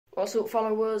What's up,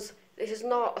 followers? This is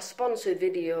not a sponsored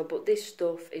video, but this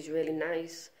stuff is really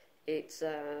nice. It's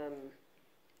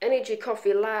energy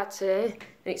coffee latte,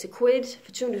 and it's £1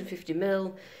 for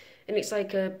 250ml, and it's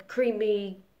like a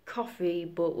creamy coffee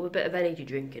but with a bit of energy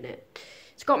drink in it.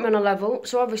 It's got me on a level,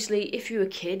 so obviously if you're a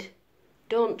kid,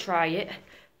 don't try it.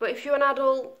 But if you're an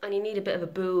adult and you need a bit of a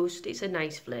boost, it's a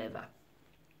nice flavour.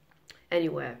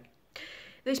 Anyway,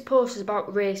 this post is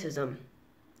about racism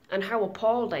and how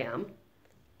appalled I am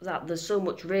that there's so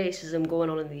much racism going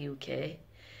on in the UK.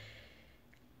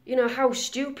 You know, how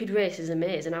stupid racism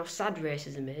is and how sad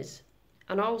racism is.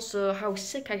 And also how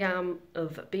sick I am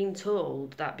of being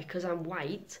told that because I'm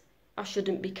white, I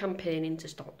shouldn't be campaigning to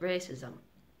stop racism.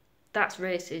 That's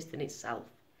racist in itself.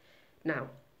 Now,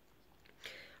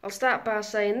 I'll start by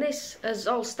saying this has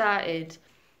all started,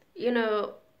 you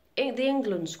know, in the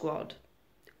England squad,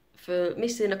 for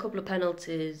missing a couple of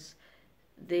penalties.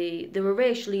 They were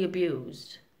racially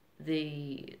abused,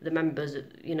 the members,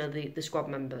 you know, the squad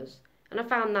members, and I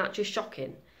found that just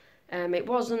shocking. I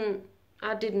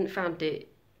didn't find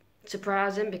it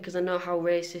surprising because I know how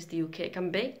racist the UK can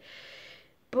be,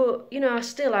 but you know, I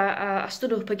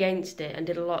stood up against it and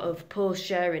did a lot of post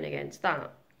sharing against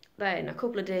that. Then a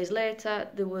couple of days later,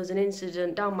 there was an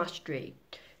incident down my street.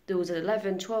 There was an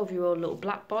 11, 12-year-old little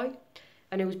black boy,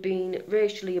 and he was being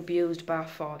racially abused by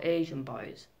 4 Asian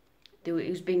boys. He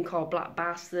was being called black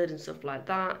bastard and stuff like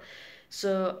that.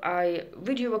 So I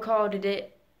video recorded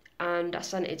it and I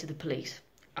sent it to the police,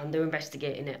 and they're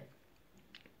investigating it.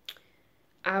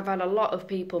 I've had a lot of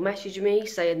people message me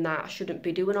saying that I shouldn't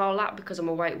be doing all that because I'm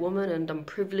a white woman and I'm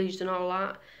privileged and all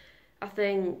that. I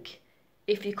think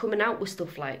if you're coming out with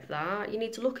stuff like that, you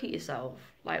need to look at yourself.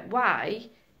 Like, why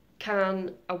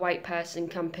can a white person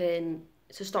campaign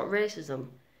to stop racism?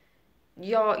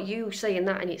 You saying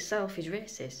that in itself is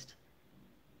racist.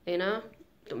 You know?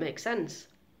 Don't make sense.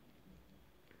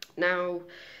 Now,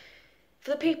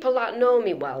 for the people that know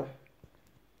me well,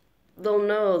 they'll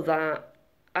know that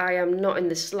I am not in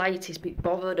the slightest bit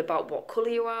bothered about what colour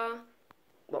you are,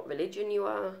 what religion you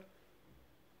are.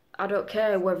 I don't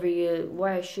care whether you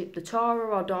worship the Torah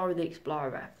or Dora the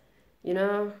Explorer, you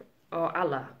know, or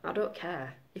Allah. I don't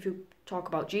care. If you talk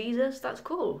about Jesus, that's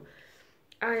cool.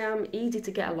 I am easy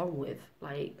to get along with.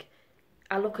 Like,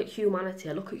 I look at humanity,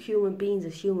 I look at human beings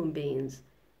as human beings.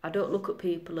 I don't look at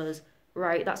people as,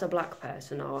 right, that's a black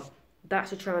person, or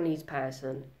that's a Chinese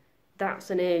person, that's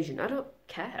an Asian. I don't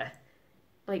care.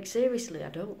 Like, seriously, I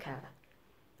don't care.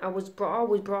 I was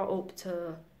always brought up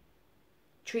to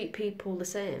treat people the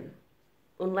same,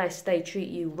 unless they treat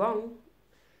you wrong.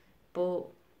 But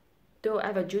don't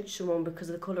ever judge someone because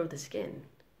of the colour of the skin.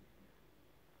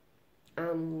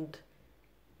 And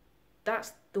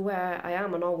that's the way I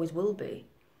am and always will be.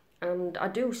 And I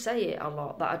do say it a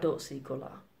lot that I don't see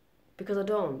colour, because I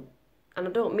don't. And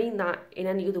I don't mean that in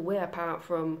any other way apart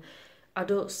from I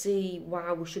don't see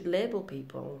why we should label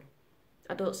people.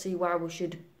 I don't see why we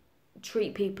should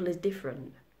treat people as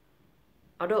different.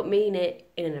 I don't mean it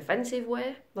in an offensive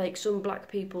way. Like some black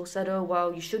people said, oh,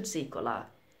 well, you should see colour.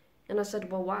 And I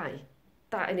said, well, why?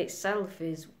 That in itself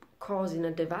is causing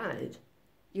a divide.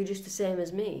 You're just the same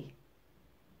as me.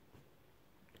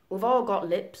 We've all got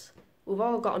lips, we've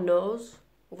all got a nose,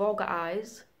 we've all got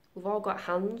eyes, we've all got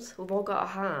hands, we've all got a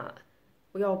heart.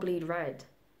 We all bleed red.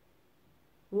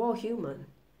 We're all human.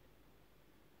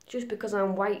 Just because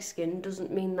I'm white-skinned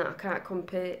doesn't mean that I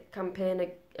can't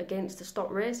campaign against to stop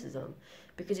racism,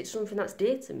 because it's something that's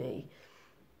dear to me.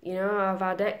 You know, I've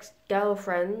had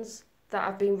ex-girlfriends that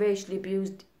have been racially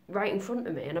abused right in front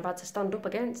of me, and I've had to stand up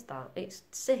against that. It's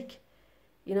sick.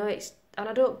 You know, and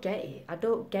I don't get it. I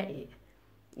don't get it.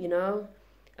 You know,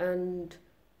 and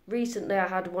recently I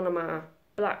had one of my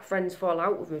black friends fall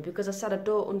out with me because I said I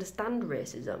don't understand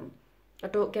racism. I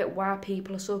don't get why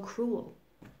people are so cruel.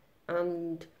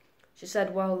 And she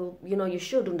said, well, you know, you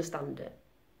should understand it.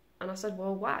 And I said,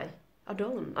 well, why? I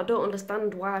don't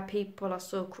understand why people are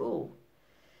so cruel.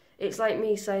 It's like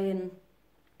me saying,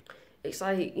 it's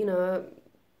like, you know,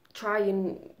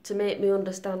 trying to make me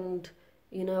understand,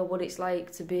 you know, what it's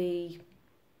like to be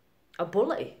a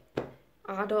bully.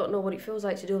 I don't know what it feels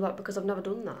like to do that because I've never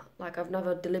done that. Like, I've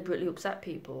never deliberately upset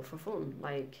people for fun.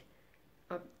 Like,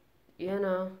 you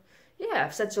know, yeah,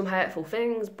 I've said some hurtful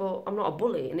things, but I'm not a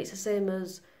bully. And it's the same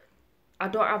as, I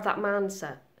don't have that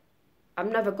mindset.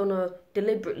 I'm never going to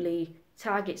deliberately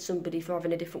target somebody for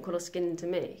having a different colour skin to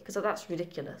me, because that's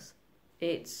ridiculous.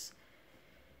 There's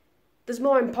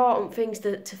more important things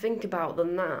to think about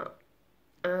than that.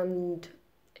 And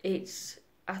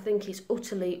I think it's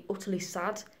utterly, utterly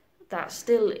sad that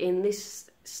still in the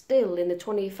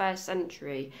 21st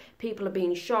century, people are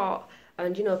being shot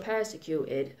and, you know,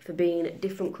 persecuted for being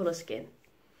different colour skin.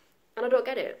 And I don't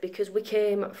get it, because we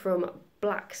came from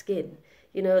black skin.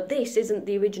 You know, this isn't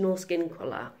the original skin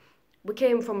colour. We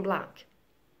came from black.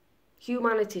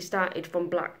 Humanity started from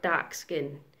black, dark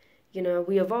skin. You know,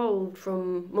 we evolved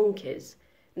from monkeys,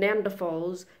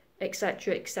 Neanderthals,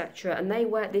 etc., etc., and they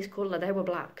weren't this colour, they were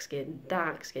black skin,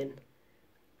 dark skin.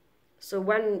 So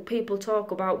when people talk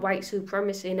about white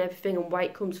supremacy and everything, and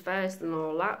white comes first and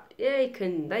all that, they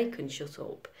can shut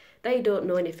up. They don't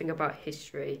know anything about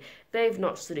history. They've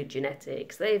not studied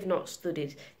genetics. They've not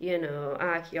studied, you know,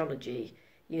 archaeology,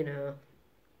 you know,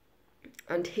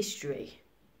 and history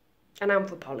and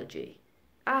anthropology.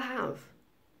 I have.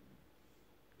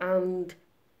 And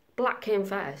black came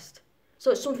first. So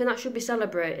it's something that should be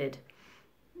celebrated.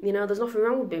 You know, there's nothing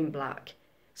wrong with being black.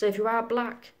 So if you are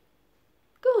black,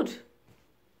 good.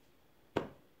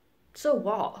 So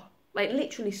what? Like,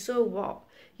 literally, so what?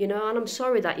 You know, and I'm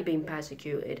sorry that you're being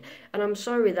persecuted. And I'm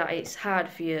sorry that it's hard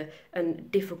for you and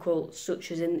difficult,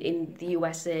 such as in the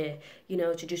USA, you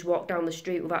know, to just walk down the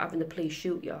street without having the police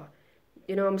shoot you.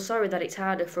 You know, I'm sorry that it's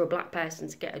harder for a black person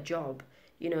to get a job,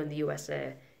 you know, in the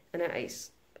USA. And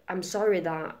I'm sorry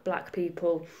that black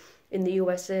people in the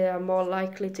USA are more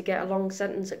likely to get a long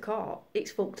sentence at court.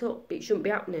 It's fucked up. It shouldn't be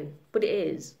happening. But it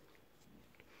is.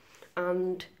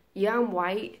 And, yeah, I'm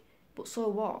white, but so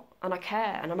what? And I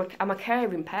care. And I'm a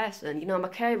caring person. You know, I'm a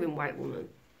caring white woman.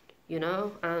 You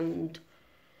know? And,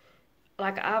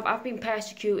 like, I've been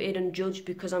persecuted and judged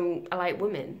because I like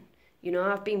women. You know,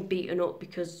 I've been beaten up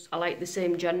because I like the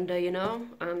same gender, you know?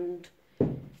 And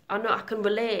I know I can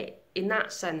relate in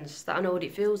that sense, that I know what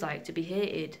it feels like to be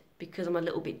hated because I'm a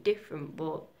little bit different,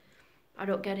 but I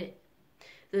don't get it.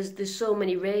 There's so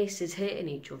many races hating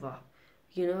each other,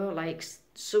 you know, like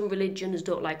some religions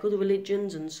don't like other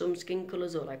religions and some skin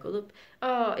colours don't like other.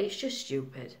 Oh, it's just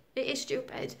stupid. It is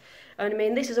stupid. And I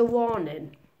mean, this is a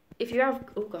warning. If you have,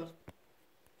 oh God,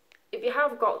 if you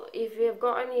have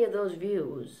got any of those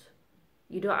views,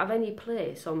 you don't have any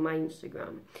place on my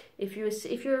Instagram. If you're a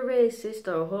racist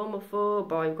or a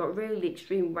homophobe or you've got really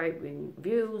extreme right-wing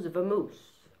views,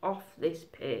 vamoose off this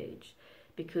page,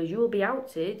 because you'll be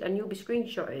outed and you'll be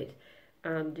screenshotted,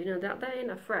 and you know that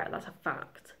ain't a threat. That's a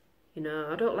fact. You know,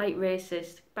 I don't like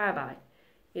racists. Bye bye.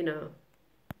 You know,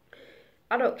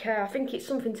 I don't care. I think it's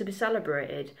something to be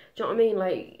celebrated. Do you know what I mean?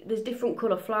 Like, there's different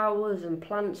colour flowers and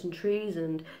plants and trees,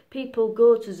 and people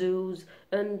go to zoos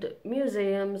and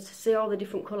museums to see all the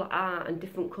different colour art and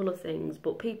different colour things,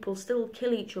 but people still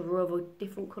kill each other over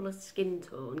different colour skin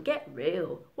tone. Get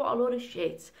real. What a load of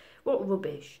shit. What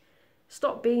rubbish.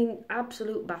 Stop being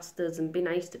absolute bastards and be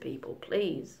nice to people,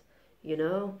 please. You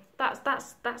know?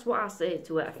 That's what I say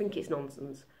to it. I think it's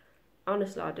nonsense.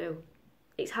 Honestly, I do.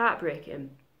 It's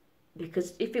heartbreaking.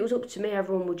 Because if it was up to me,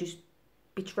 everyone would just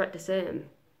be treated the same.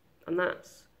 And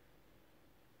it's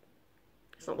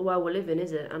not the world we live in,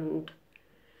 is it? And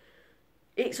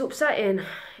it's upsetting,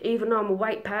 even though I'm a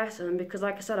white person, because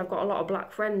like I said, I've got a lot of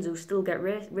black friends who still get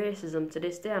racism to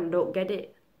this day, and I don't get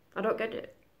it. I don't get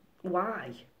it.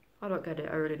 Why? I don't get it.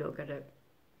 I really don't get it.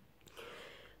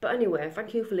 But anyway,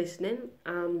 thank you for listening,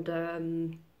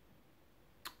 and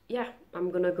yeah,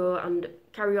 I'm going to go and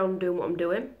carry on doing what I'm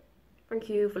doing. Thank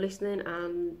you for listening,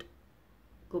 and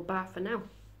goodbye for now.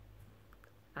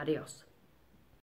 Adios.